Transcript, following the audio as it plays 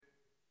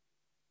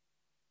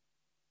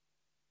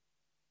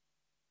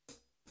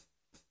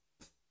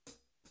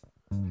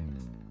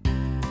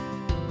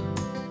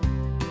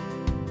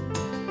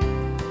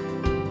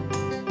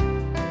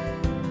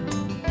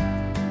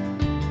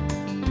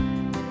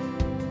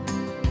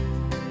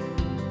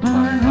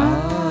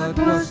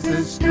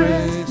was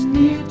dressed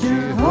near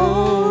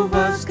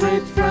Jehovah's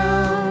great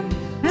throne,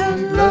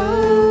 and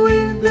lo,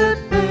 in the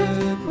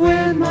pit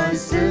where my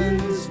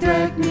sins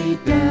dragged me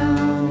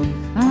down,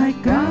 I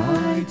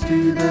cried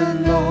to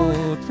the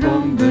Lord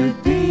from the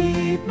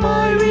deep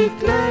miry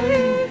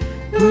clay,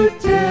 who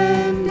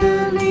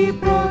tenderly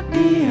brought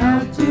me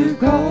out to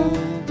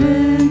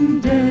golden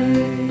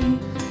day.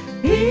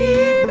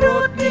 He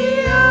brought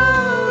me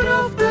out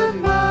of the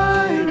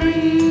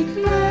miry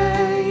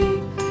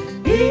clay.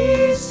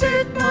 He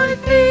set my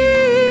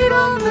feet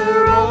on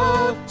the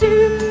rock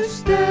to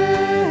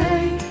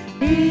stay.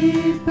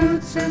 He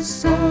puts a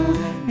song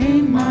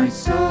in my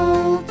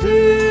soul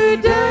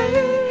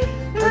today,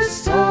 a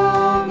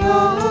song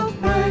of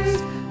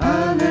praise,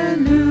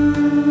 hallelujah.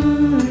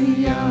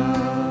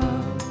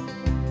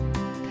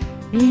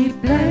 He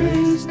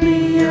placed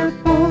me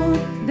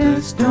upon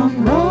the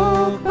strong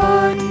rock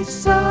by his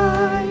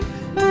side.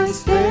 My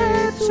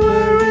steps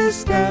were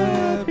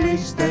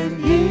established,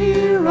 and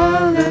here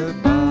I'll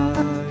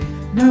abide.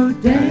 No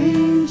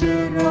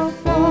danger of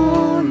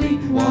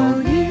falling while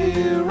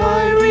here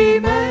I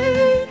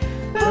remain,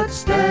 but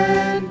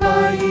stand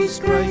by his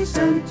grace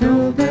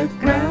until the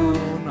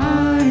crown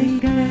I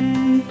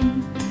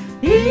gain.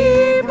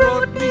 He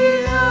brought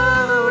me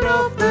out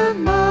of the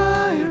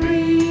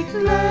miry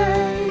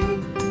clay.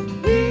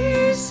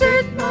 He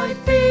set my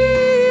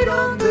feet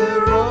on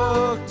the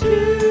rock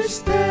to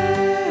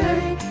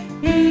stay.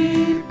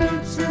 He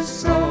puts a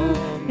song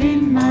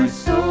in my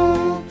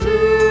soul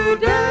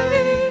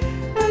today,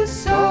 a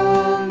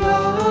song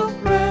of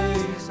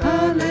praise,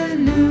 hallelujah.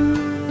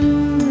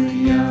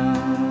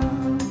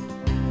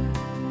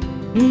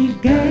 He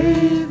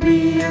gave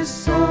me a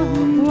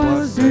song,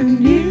 was a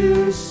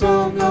new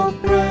song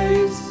of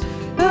praise.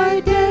 By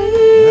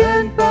day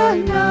and by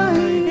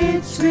night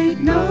its sweet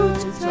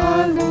notes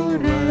I will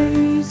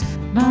raise.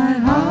 My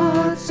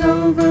heart's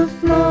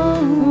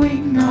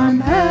overflowing, I'm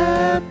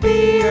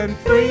happy and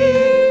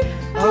free.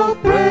 I'll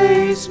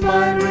praise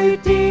my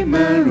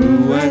Redeemer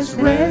who has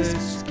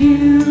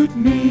rescued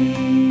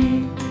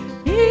me.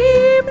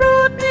 He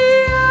brought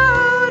me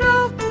out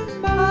of the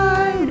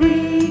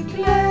miry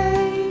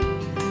clay.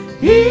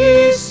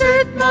 He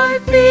set my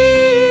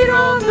feet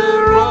on the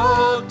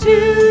rock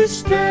to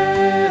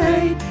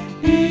stay.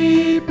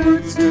 He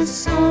puts a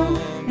song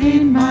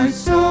in my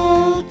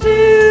soul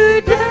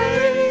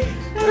today,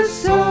 a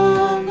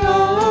song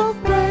of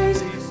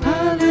praise,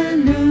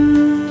 hallelujah.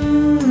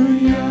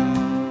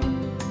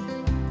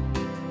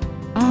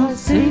 I'll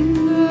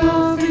sing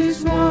of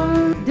his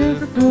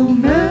wonderful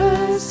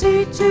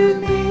mercy to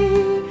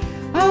me.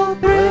 I'll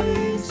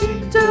praise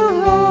him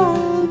till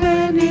all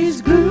men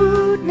his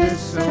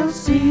goodness shall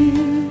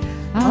see.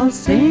 I'll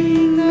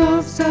sing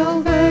of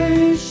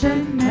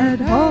salvation at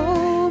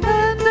home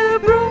and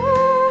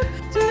abroad,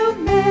 till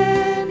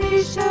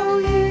many shall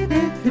hear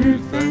the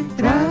truth and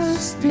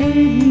trust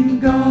in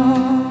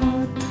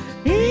God.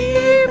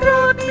 He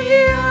brought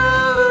me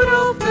out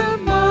of the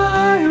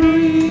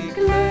miry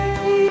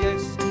clay.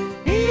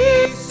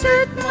 He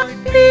set my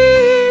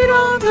feet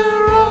on the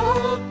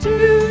rock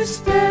to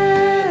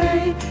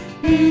stay.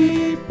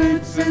 He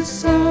puts a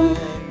song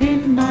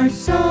in my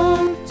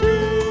soul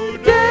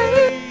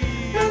today,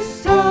 a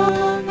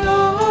song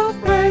of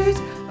praise,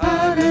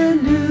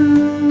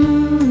 hallelujah.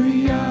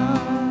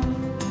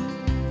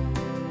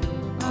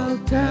 I'll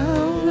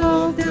tell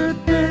of the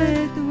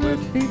death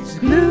with its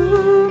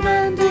gloom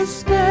and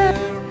despair.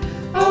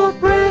 I'll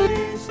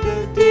praise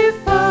the dear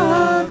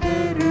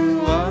Father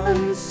who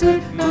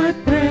answered my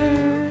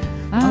prayer.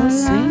 I'll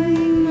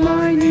sing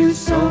my new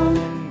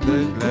song,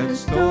 the glad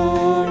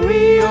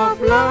story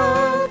of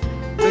love,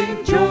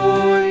 then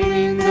join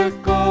in the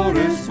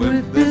chorus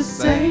with the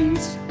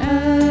saints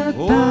above.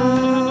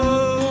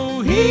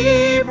 Oh,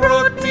 he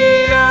brought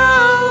me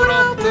out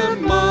of the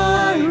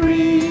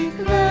miry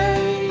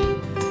clay.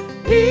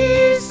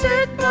 He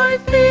set my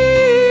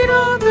feet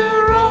on the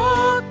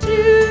rock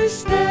to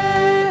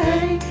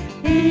stay.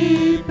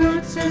 He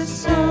puts a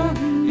song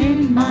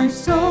in my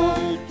soul